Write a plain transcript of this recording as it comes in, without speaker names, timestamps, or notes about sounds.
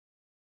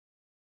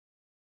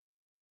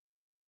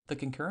The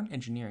concurrent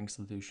engineering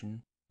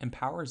solution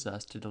empowers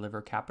us to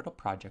deliver capital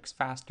projects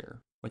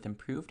faster with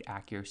improved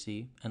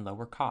accuracy and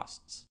lower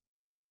costs.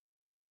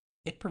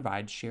 It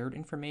provides shared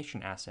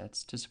information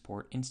assets to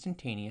support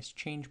instantaneous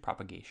change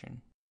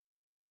propagation.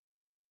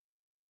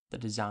 The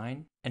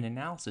design and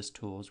analysis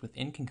tools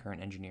within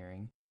concurrent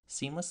engineering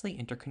seamlessly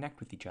interconnect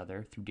with each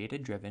other through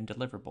data-driven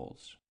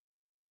deliverables.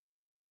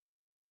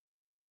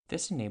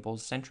 This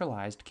enables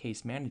centralized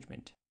case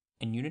management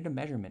and unit of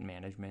measurement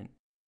management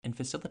and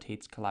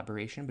facilitates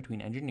collaboration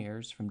between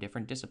engineers from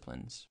different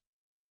disciplines.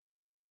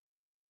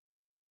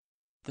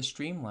 The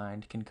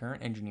streamlined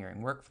concurrent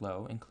engineering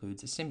workflow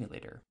includes a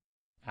simulator,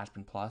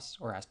 Aspen Plus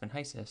or Aspen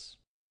HYSYS,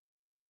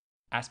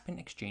 Aspen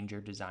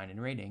Exchanger Design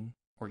and Rating,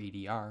 or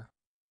EDR,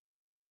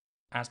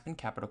 Aspen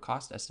Capital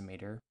Cost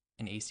Estimator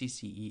and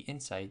ACCE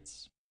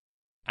Insights,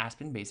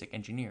 Aspen Basic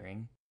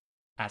Engineering,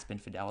 Aspen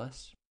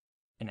Fidelis,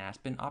 and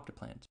Aspen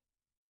OptiPlant.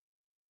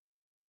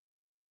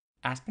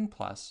 Aspen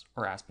Plus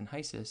or Aspen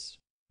HYSYS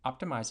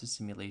optimizes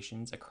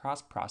simulations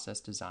across process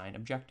design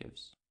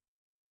objectives.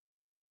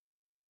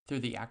 Through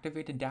the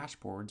activated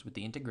dashboards with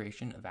the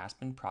integration of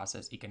Aspen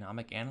Process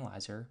Economic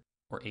Analyzer,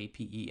 or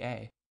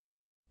APEA,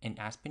 and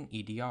Aspen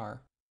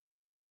EDR,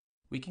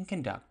 we can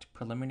conduct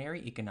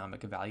preliminary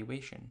economic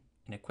evaluation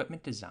and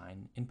equipment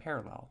design in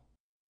parallel.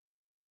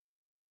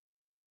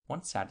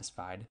 Once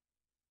satisfied,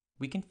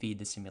 we can feed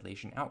the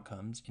simulation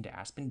outcomes into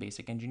Aspen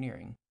Basic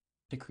Engineering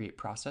to create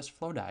process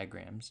flow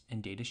diagrams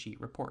and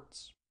datasheet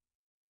reports.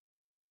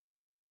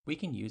 We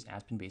can use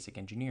Aspen Basic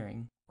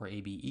Engineering, or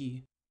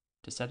ABE,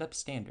 to set up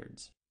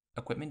standards,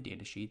 equipment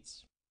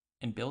datasheets,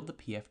 and build the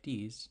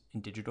PFDs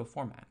in digital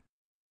format.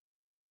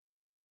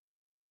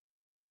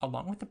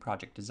 Along with the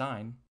project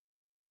design,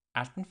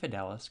 Aspen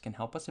Fidelis can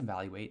help us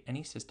evaluate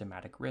any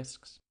systematic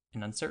risks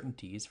and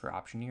uncertainties for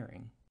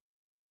optioneering.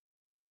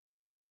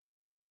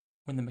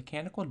 When the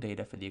mechanical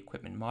data for the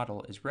equipment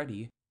model is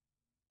ready,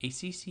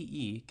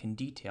 ACCE can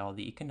detail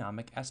the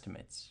economic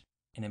estimates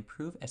and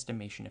improve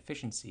estimation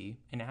efficiency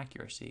and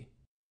accuracy.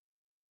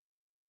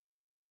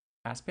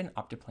 Aspen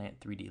OptiPlant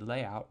 3D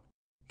Layout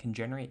can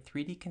generate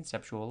 3D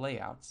conceptual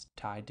layouts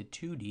tied to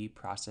 2D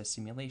process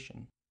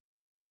simulation.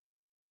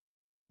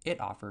 It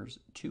offers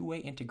two-way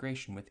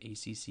integration with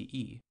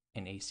ACCE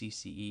and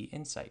ACCE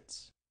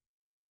Insights.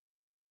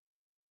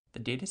 The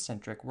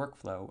data-centric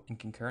workflow in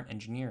concurrent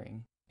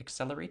engineering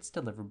accelerates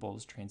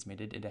deliverables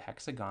transmitted into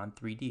Hexagon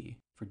 3D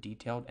for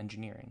detailed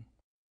engineering.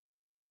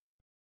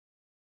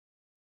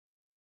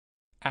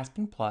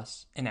 Aspen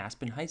Plus and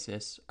Aspen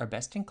HYSYS are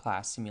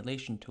best-in-class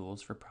simulation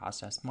tools for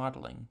process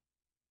modeling.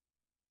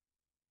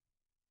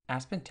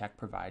 AspenTech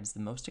provides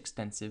the most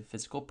extensive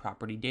physical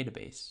property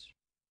database.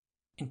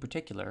 In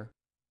particular,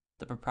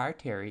 the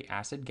proprietary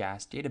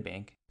acid-gas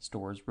databank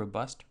stores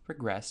robust,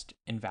 regressed,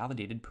 and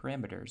validated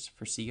parameters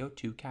for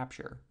CO2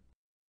 capture.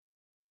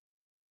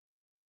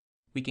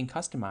 We can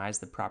customize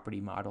the property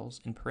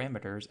models and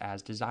parameters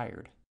as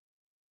desired.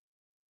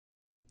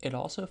 It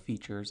also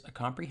features a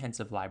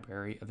comprehensive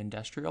library of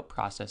industrial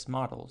process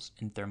models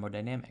in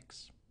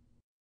thermodynamics.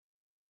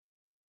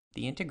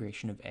 The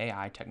integration of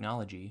AI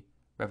technology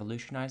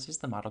revolutionizes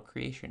the model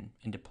creation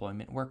and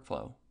deployment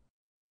workflow,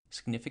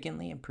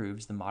 significantly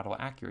improves the model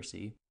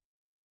accuracy,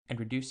 and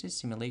reduces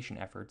simulation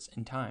efforts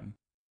and time.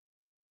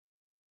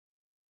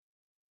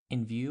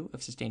 In view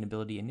of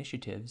sustainability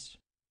initiatives,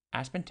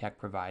 AspenTech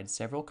provides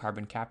several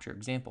carbon capture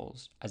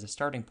examples as a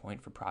starting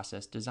point for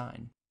process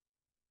design.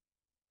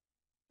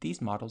 These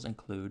models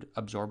include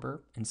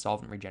absorber and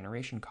solvent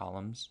regeneration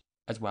columns,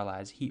 as well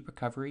as heat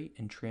recovery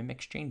and trim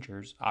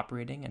exchangers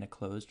operating in a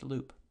closed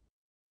loop.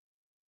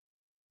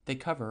 They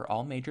cover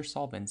all major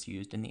solvents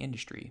used in the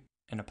industry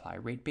and apply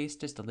rate-based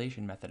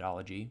distillation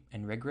methodology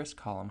and rigorous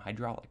column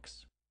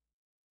hydraulics.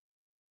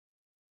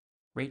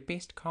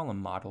 Rate-based column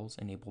models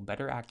enable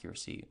better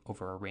accuracy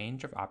over a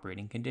range of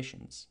operating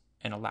conditions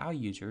and allow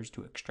users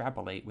to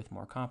extrapolate with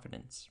more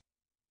confidence.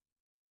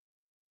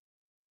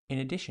 In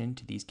addition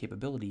to these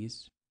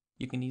capabilities,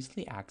 you can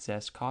easily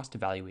access cost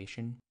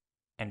evaluation,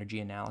 energy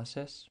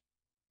analysis,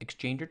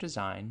 exchanger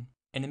design,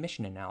 and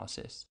emission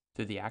analysis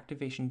through the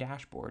activation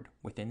dashboard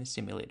within the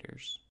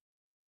simulators.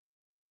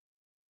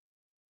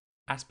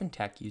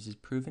 AspenTech uses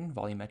proven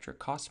volumetric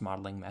cost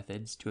modeling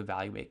methods to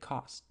evaluate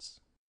costs.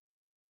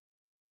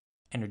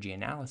 Energy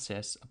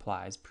analysis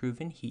applies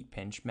proven heat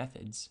pinch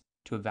methods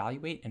to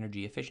evaluate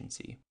energy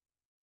efficiency.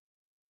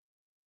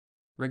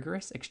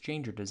 Rigorous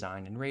exchanger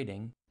design and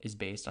rating is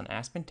based on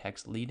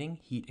AspenTech's leading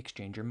heat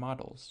exchanger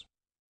models.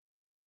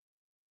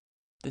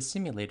 The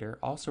simulator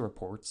also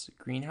reports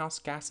greenhouse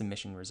gas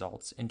emission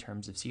results in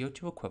terms of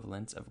CO2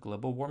 equivalents of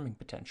global warming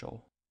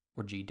potential,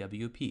 or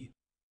GWP.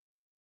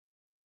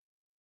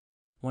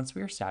 Once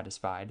we are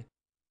satisfied,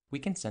 we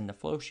can send the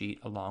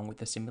flowsheet along with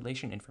the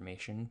simulation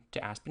information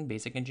to Aspen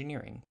Basic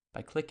Engineering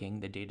by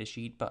clicking the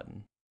Datasheet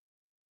button.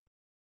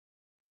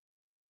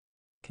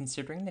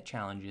 Considering the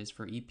challenges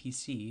for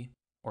EPC,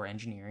 or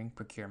engineering,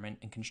 procurement,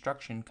 and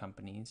construction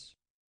companies,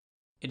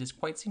 it is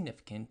quite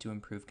significant to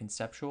improve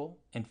conceptual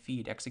and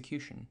feed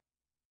execution.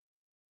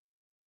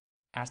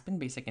 Aspen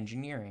Basic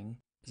Engineering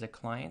is a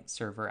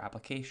client-server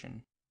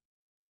application.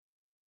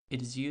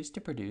 It is used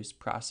to produce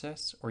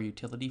process or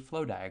utility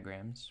flow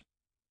diagrams,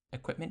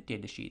 equipment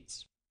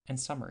datasheets, and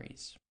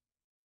summaries.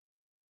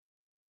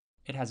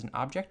 It has an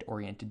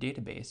object-oriented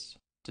database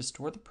to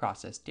store the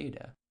process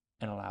data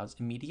and allows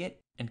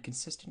immediate and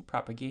consistent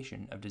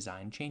propagation of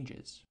design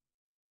changes.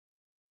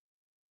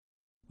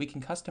 We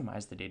can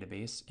customize the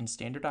database and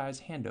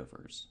standardize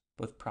handovers,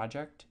 both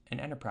project and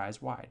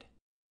enterprise-wide.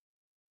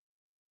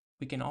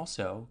 We can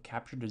also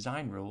capture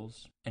design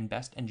rules and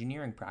best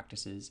engineering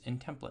practices in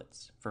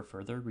templates for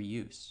further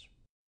reuse.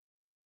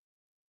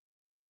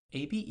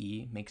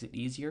 ABE makes it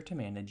easier to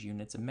manage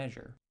units of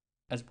measure,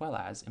 as well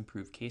as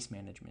improve case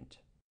management.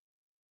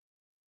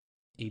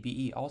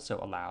 ABE also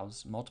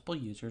allows multiple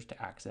users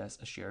to access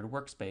a shared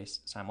workspace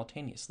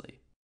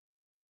simultaneously.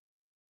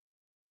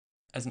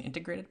 As an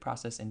integrated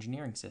process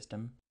engineering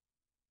system,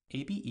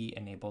 ABE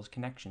enables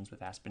connections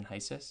with Aspen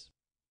HYSYS,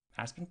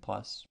 Aspen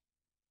Plus,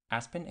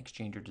 Aspen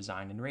Exchanger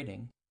Design and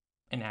Rating,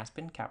 and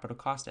Aspen Capital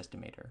Cost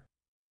Estimator.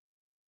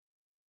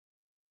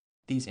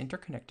 These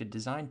interconnected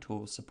design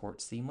tools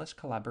support seamless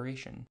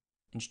collaboration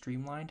and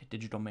streamlined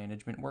digital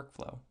management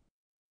workflow.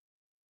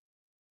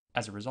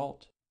 As a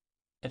result,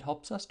 it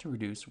helps us to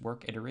reduce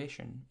work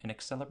iteration and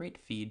accelerate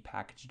feed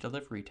package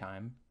delivery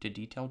time to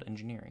detailed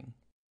engineering.